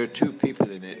 there are two people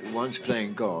in it. One's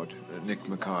playing God, Nick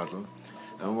McCardle,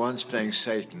 and one's playing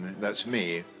Satan, that's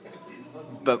me.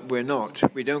 But we're not.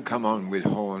 We don't come on with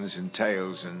horns and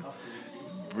tails and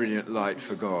brilliant light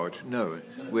for God. No,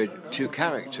 we're two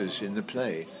characters in the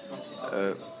play.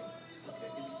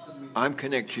 I'm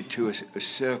connected to a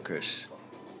circus,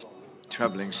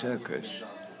 travelling circus.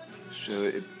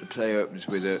 So the play opens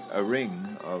with a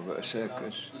ring of a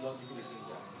circus,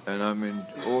 and I'm in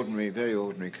very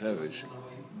ordinary clothes.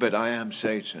 But I am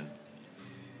Satan,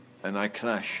 and I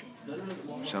clash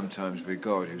sometimes with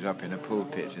God, who's up in a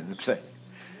pulpit in the play.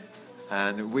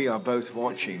 And we are both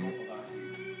watching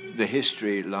the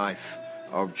history, life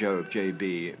of Job,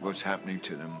 JB, what's happening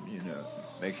to them,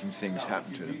 making things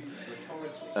happen to them.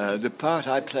 The part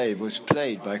I played was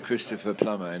played by Christopher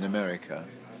Plummer in America.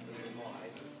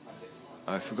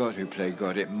 I forgot who played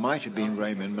God. It might have been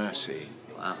Raymond Massey.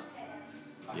 Wow.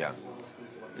 Yeah.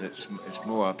 It's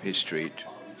more up his street.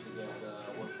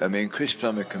 I mean, Chris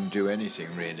Plummer can do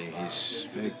anything, really. He's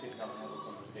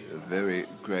a very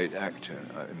great actor,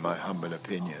 in my humble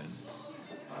opinion.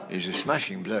 He's a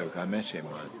smashing bloke. I met him.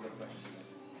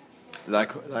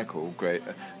 Like all great...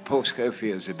 Paul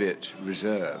Schofield's a bit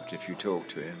reserved, if you talk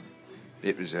to him. A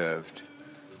bit reserved,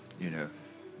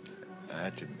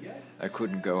 I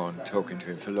couldn't go on talking to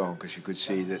him for long because you could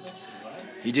see that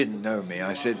he didn't know me.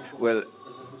 I said, well,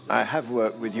 I have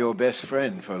worked with your best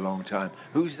friend for a long time.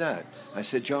 Who's that? I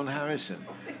said, John Harrison.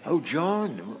 Oh,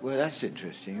 John. Well, that's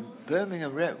interesting.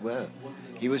 Birmingham rep. Well,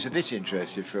 he was a bit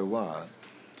interested for a while.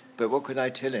 But what could I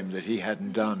tell him that he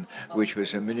hadn't done, which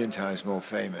was a million times more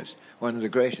famous? One of the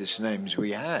greatest names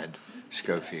we had,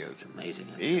 Schofield. Amazing.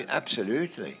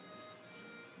 Absolutely.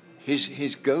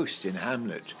 His ghost in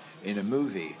Hamlet, in a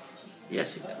movie,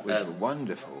 yes, was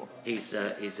wonderful. He's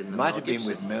in the Might have been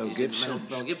with Mel Gibson.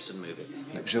 Mel Gibson movie.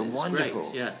 It's a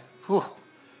wonderful. Great, yeah. Oh.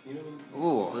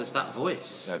 Well, it's that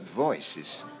voice. That voice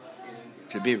is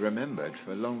to be remembered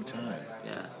for a long time.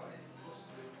 Yeah.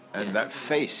 And that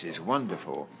face is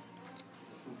wonderful.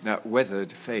 That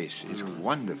weathered face is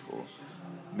wonderful.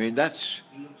 I mean, that's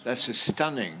a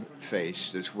stunning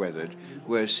face that's weathered,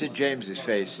 whereas Sid James's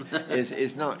face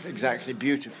is not exactly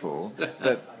beautiful,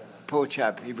 but poor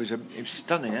chap, he was a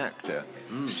stunning actor,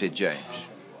 Sid James.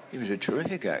 He was a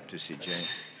terrific actor, Sid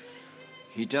James.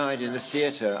 He died in a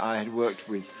theatre I had worked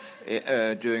with,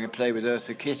 doing a play with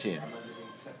Eartha Kitt in.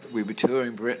 We were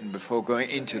touring Britain before going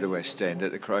into the West End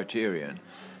at the Criterion,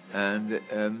 and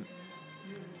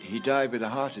he died with a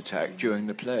heart attack during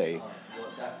the play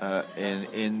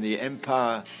in the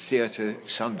Empire Theatre,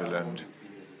 Sunderland.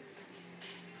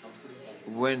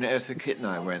 When Eartha Kitt and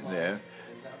I went there,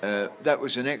 that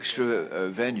was an extra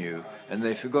venue, and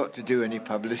they forgot to do any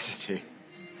publicity.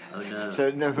 Oh, no.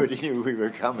 So nobody knew we were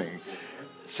coming.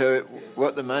 So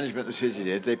what the management of the city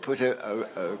did, they put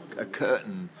a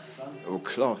curtain or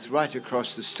cloth right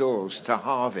across the stalls to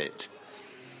halve it.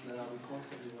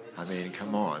 I mean,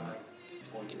 come on.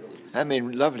 I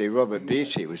mean, lovely Robert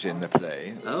Beatty was in the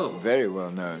play. Oh. Very well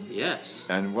known. Yes.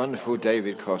 And wonderful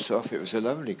David Kossoff. It was a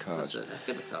lovely cast. That's a heck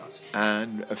of a cast.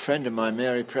 And a friend of mine,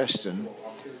 Mary Preston,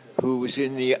 who was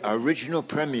in the original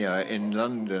premiere in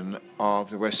London of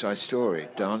The West Side Story,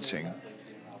 dancing.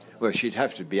 Well, she'd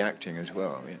have to be acting as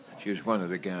well. Yeah. She was one of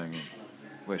the gang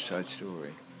in West Side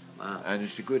Story. Wow. And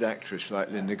it's a good actress like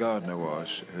Linda Gardner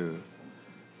was, who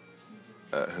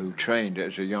trained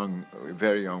as a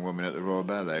very young woman at the Royal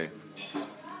Ballet,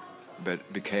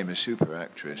 but became a super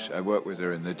actress. I worked with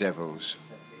her in The Devils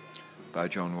by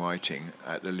John Whiting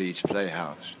at the Leeds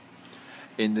Playhouse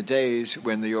in the days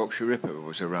when the Yorkshire Ripper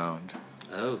was around.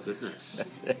 Oh, goodness.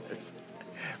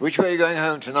 Which way are you going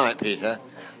home tonight, Peter?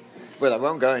 Well, I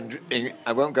won't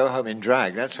go home in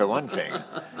drag, that's for one thing.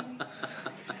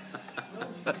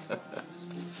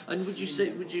 And would you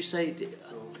say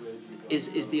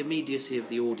is the immediacy of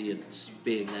the audience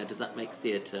being there, does that make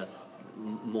theatre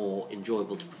more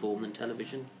enjoyable to perform than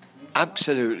television?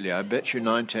 Absolutely. I bet you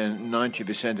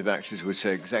 90% of actors would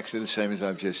say exactly the same as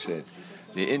I've just said.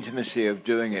 The intimacy of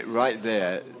doing it right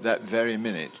there, that very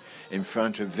minute, in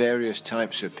front of various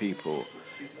types of people.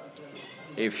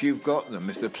 If you've got them,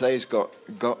 if the play's got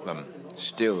them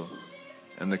still,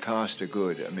 and the cast are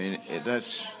good, I mean,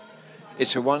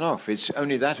 it's a one-off. It's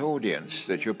only that audience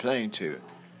that you're playing to.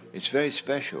 It's very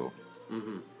special.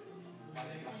 Mm-hmm.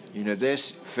 You know,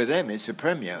 for them, it's a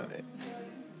premiere.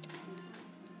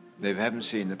 They haven't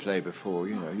seen the play before,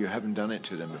 you know, you haven't done it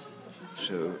to them.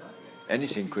 So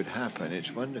anything could happen.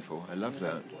 It's wonderful. I love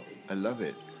that. I love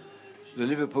it. The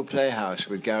Liverpool Playhouse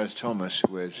with Gareth Thomas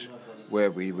was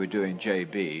where we were doing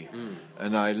JB,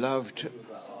 and I loved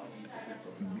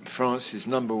France's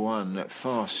number one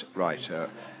farce writer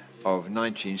of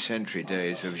 19th century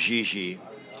days, of Gigi,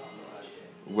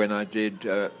 when I did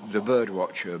The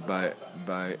Birdwatcher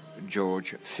by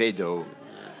George Feydeau,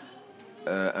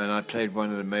 and I played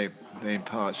one of the main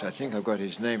parts. I think I've got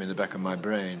his name in the back of my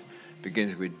brain.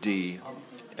 Begins with D.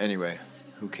 Anyway,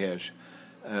 who cares?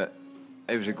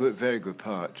 It was a very good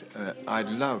part. I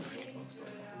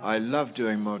love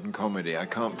doing modern comedy. I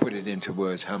can't put it into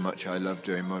words how much I love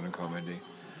doing modern comedy.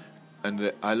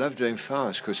 And I love doing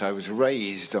farce because I was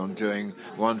raised on doing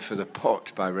One for the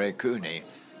Pot by Ray Cooney.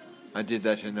 I did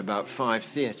that in about 5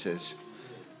 theatres.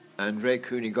 And Ray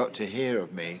Cooney got to hear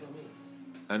of me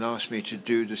and asked me to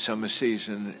do the summer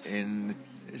season in,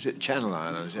 is it Channel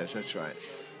Islands? Yes, that's right.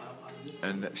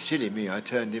 And silly me, I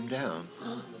turned him down.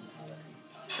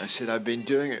 I said, I've been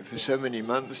doing it for so many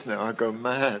months now, I go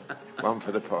mad. One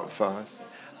for the Pot farce.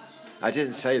 I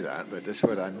didn't say that, but that's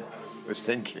what I was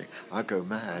thinking. I go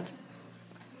mad.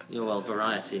 Yeah, well,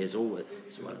 variety is always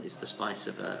is the spice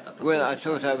of a performance. Well, I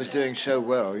thought I was doing so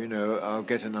well, I'll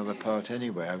get another part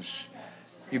anyway.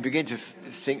 You begin to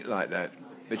think like that,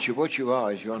 but what you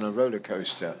are is you're on a roller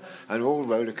coaster, and all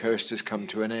roller coasters come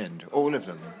to an end, all of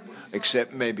them,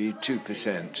 except maybe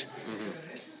 2%,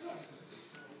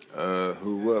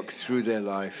 who work through their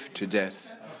life to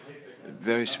death. A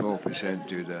very small percent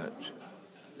do that.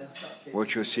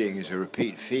 What you're seeing is a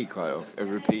repeat fee quite often,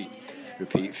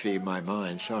 repeat fee in my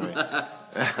mind, sorry.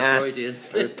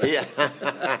 Freudians.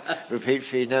 Repeat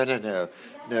fee, no.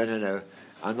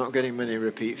 I'm not getting many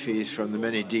repeat fees from the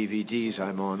many DVDs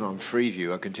I'm on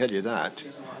Freeview, I can tell you that.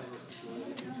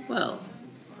 Well...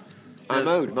 I'm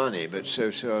owed money, but so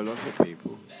are a lot of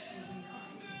people.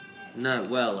 No,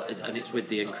 well, and it's with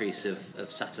the increase of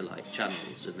satellite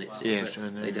channels, and Yes, I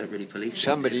know. They don't really police it.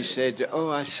 Somebody said,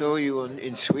 I saw you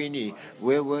in Sweeney.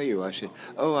 Where were you? I said,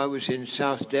 I was in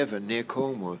South Devon near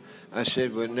Cornwall. I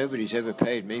said, well, nobody's ever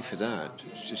paid me for that.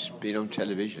 It's just been on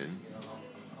television.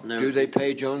 No. Do they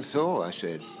pay John Thaw? I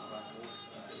said.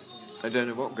 I don't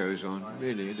know what goes on,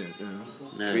 really, I don't know.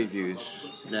 No. Freeviews.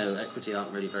 No, Equity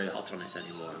aren't really very hot on it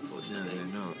anymore, unfortunately.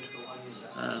 No,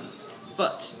 they're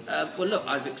not. Well, look,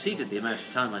 I've exceeded the amount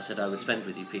of time I said I would spend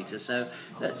with you, Peter. So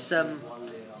let's.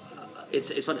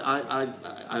 It's funny.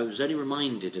 I was only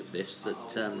reminded of this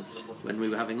that when we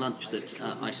were having lunch that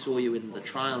I saw you in the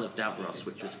Trial of Davros,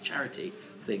 which was a charity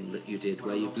thing that you did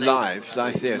where you played live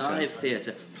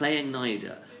theatre, playing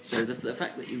Nida. So the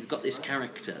fact that you've got this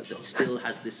character that still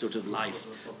has this sort of life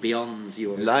beyond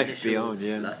your yeah.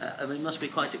 It must be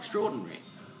quite extraordinary.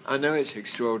 I know it's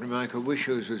extraordinary. Michael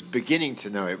Wishes was beginning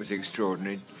to know it was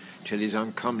extraordinary till his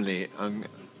untimely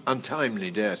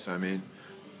death.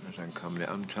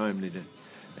 Untimely death.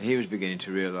 He was beginning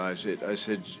to realise it. I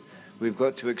said, we've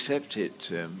got to accept it.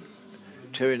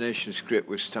 Terry Nation's script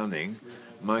was stunning.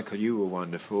 Michael, you were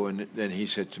wonderful. And then he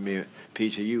said to me,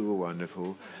 Peter, you were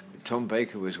wonderful. Tom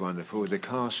Baker was wonderful. The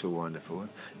cast were wonderful.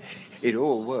 It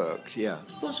all worked, yeah.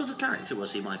 What sort of character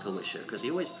was he, Michael Wisher? Because he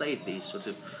always played these sort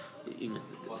of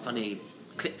funny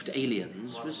clipped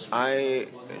aliens.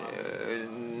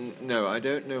 No, I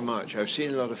don't know much. I've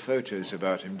seen a lot of photos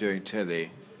about him doing telly,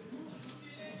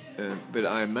 but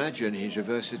I imagine he's a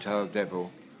versatile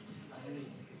devil.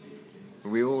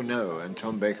 We all know, and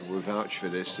Tom Baker will vouch for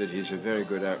this, that he's a very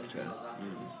good actor.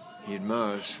 He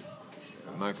admires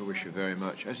Michael Wisher very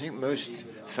much. I think most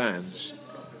fans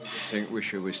think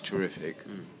Wisher was terrific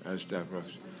as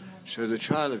Davros. So the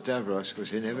Trial of Davros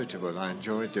was inevitable. I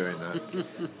enjoyed doing that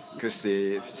because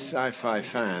the sci-fi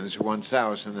fans,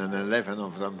 1,011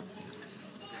 of them,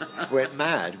 went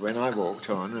mad when I walked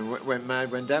on and went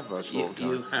mad when Davros walked on.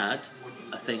 You had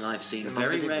a thing I've seen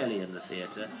very rarely in the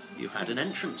theatre. You had an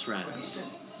entrance round,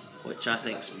 which I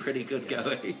think's pretty good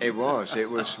going. It was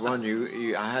one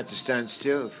I had to stand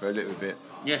still for a little bit.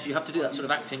 Yes, you have to do that sort of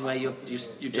acting where you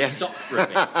just stop for a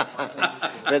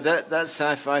bit. But that's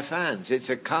sci-fi fans.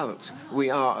 It's a cult. We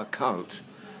are a cult.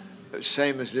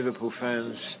 Same as Liverpool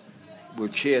fans will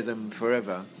cheer them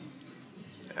forever,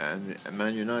 and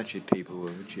Man United people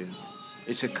will cheer.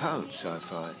 It's a cult,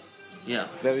 sci-fi. Yeah.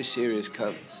 Very serious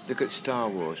cult. Look at Star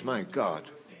Wars. My God.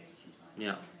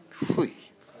 Yeah. Phew.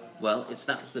 Well, it's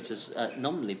that has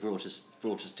nominally brought us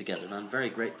together, and I'm very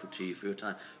grateful to you for your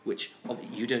time, which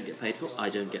you don't get paid for, I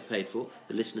don't get paid for,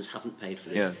 the listeners haven't paid for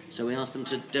this. Yeah. So we asked them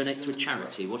to donate to a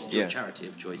charity. What is your charity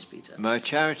of choice, Peter? My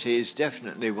charity is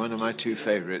definitely one of my two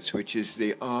favourites, which is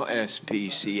the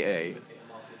RSPCA.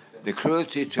 The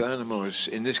cruelty to animals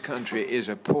in this country is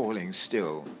appalling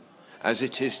still, as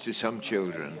it is to some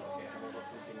children.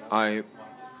 I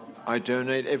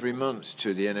donate every month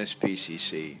to the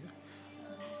NSPCC.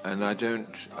 And I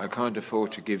can't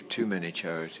afford to give too many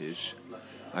charities.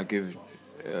 I give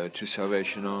to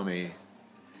Salvation Army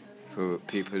for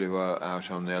people who are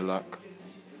out on their luck.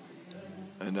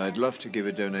 and I'd love to give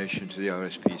a donation to the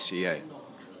RSPCA.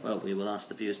 Well, we will ask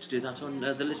the viewers to do that on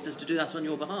the listeners to do that on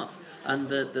your behalf. And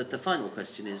the final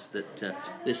question is that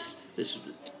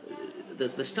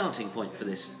the starting point for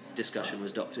this discussion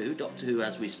was Doctor Who. Doctor Who,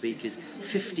 as we speak, is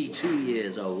 52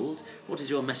 years old. What is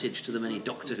your message to the many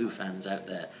Doctor Who fans out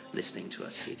there listening to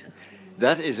us, Peter?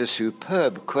 That is a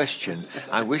superb question.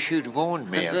 I wish you'd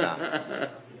warned me about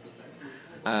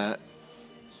it.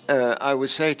 I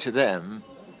would say to them,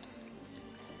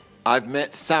 I've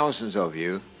met thousands of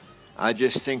you. I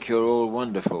just think you're all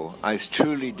wonderful. I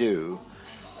truly do.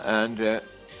 And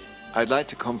I'd like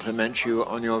to compliment you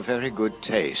on your very good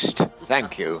taste.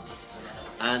 Thank you.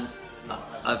 And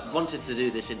I've wanted to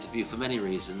do this interview for many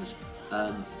reasons,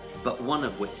 but one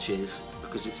of which is,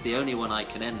 because it's the only one I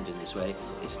can end in this way,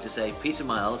 is to say, Peter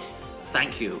Miles,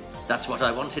 thank you. That's what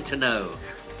I wanted to know.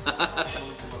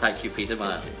 Thank you, Peter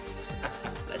Miles.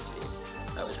 Bless you.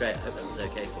 That was great. I hope that was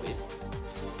okay for you.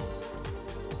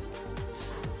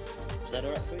 Is that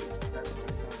all right for you?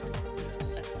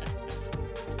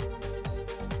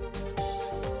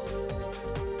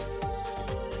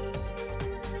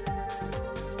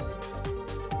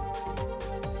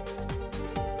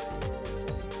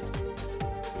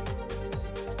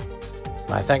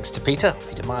 My thanks to Peter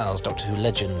Miles, Doctor Who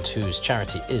legend, whose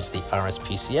charity is the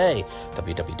RSPCA,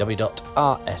 www.rspca.org.uk,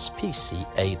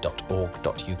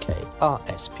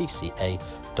 rspca.org.uk.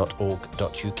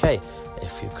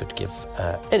 If you could give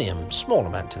any small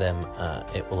amount to them,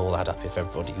 it will all add up if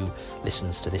everybody who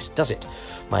listens to this does it.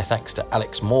 My thanks to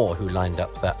Alex Moore, who lined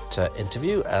up that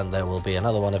interview, and there will be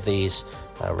another one of these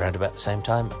around about the same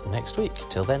time next week.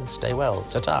 Till then, stay well.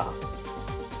 Ta-ta.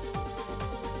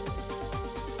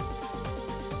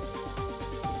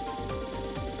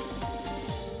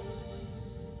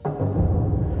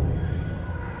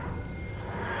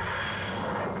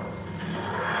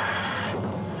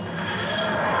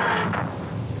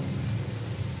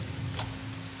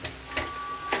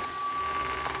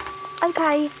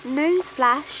 Okay,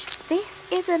 newsflash, this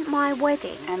isn't my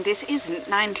wedding. And this isn't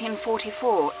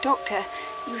 1944. Doctor,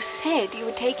 you said you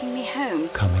were taking me home.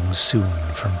 Coming soon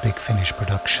from Big Finish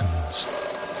Productions.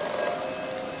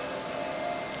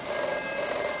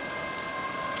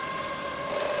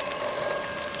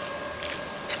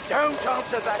 Don't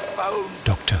answer that phone.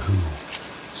 Doctor Who.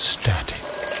 Static.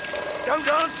 Don't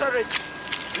answer it.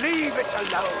 Leave it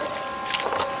alone.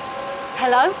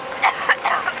 Hello?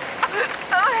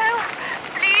 Oh, help!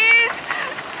 Please!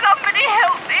 Somebody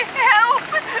help me! Help!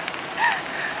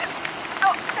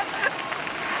 Doctor,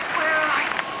 where are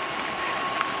you?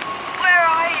 Where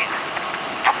are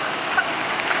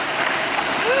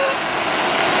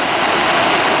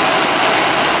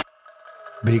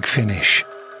you? Big Finish.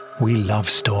 We love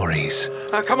stories.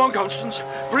 Come on, Constance.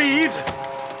 Breathe.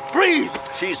 Breathe.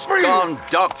 She's Breathe. gone,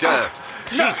 Doctor.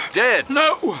 She's dead.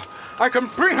 No. I can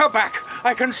bring her back.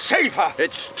 I can save her.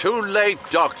 It's too late,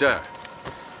 Doctor.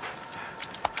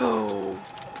 Oh,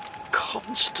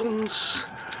 Constance.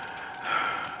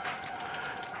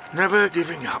 Never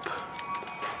giving up.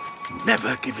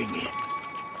 Never giving in.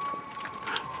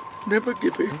 Never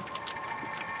giving